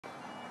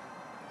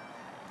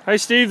Hi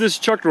Steve, this is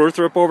Chuck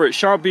Northrup over at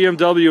Shop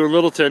BMW in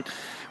Littleton.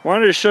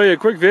 Wanted to show you a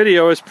quick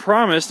video as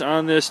promised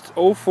on this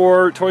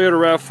 04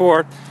 Toyota Rav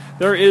 4.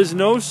 There is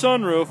no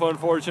sunroof,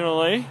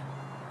 unfortunately,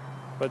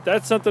 but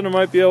that's something I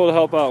might be able to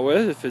help out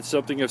with if it's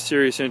something of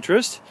serious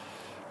interest.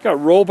 Got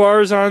roll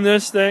bars on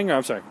this thing.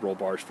 I'm sorry, roll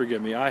bars,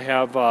 forgive me. I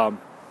have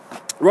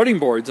running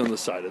boards on the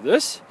side of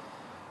this.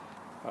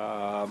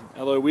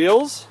 Alloy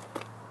wheels,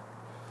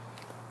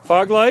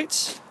 fog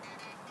lights,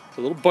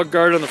 a little bug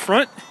guard on the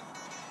front.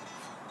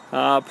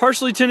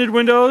 Partially tinted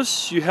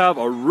windows. You have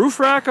a roof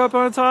rack up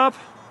on top.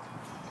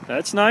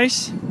 That's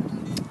nice. It's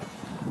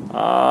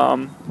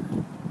a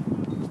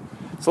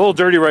little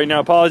dirty right now,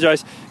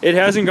 apologize. It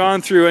hasn't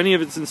gone through any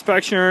of its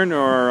inspection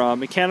or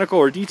mechanical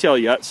or detail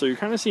yet, so you're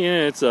kind of seeing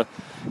it. It's in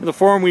the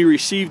form we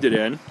received it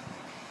in.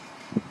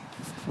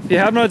 If you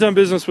have not done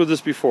business with us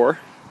before,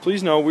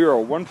 please know we are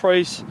a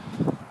one-price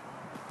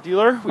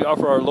dealer. We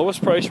offer our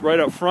lowest price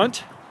right up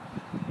front.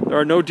 There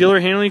are no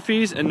dealer handling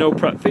fees and no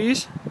prep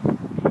fees.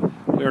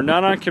 We are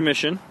not on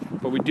commission,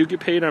 but we do get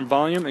paid on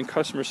volume and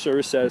customer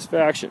service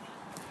satisfaction.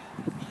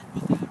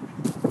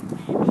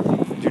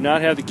 I do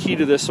not have the key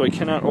to this, so I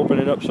cannot open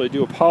it up, so I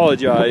do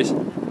apologize.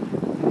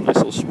 Nice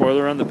little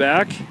spoiler on the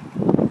back.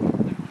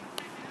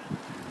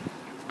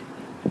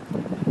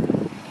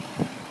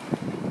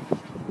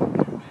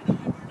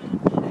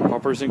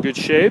 Bumper's in good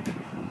shape.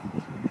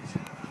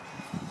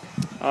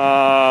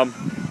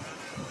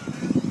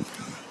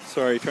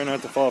 Sorry, try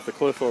not to fall off the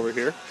cliff over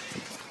here.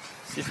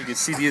 See if you can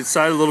see the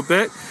inside a little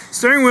bit.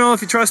 Steering wheel,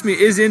 if you trust me,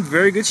 is in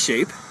very good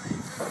shape.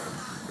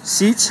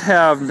 Seats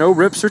have no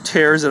rips or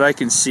tears that I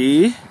can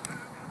see.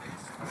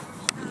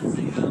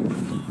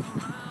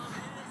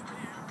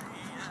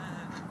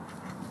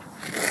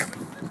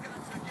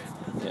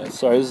 Yeah,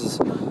 sorry, this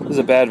is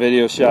a bad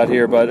video shot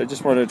here, but I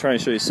just wanted to try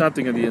and show you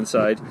something of the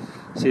inside.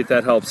 See if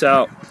that helps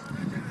out.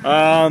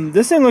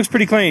 This thing looks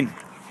pretty clean.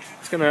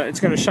 It's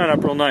gonna shine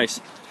up real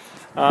nice.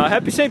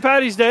 Happy St.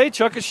 Patty's Day.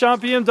 Chuck at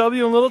Shop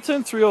BMW in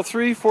Littleton,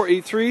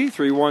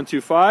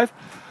 303-483-3125.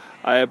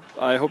 I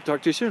hope to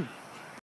talk to you soon.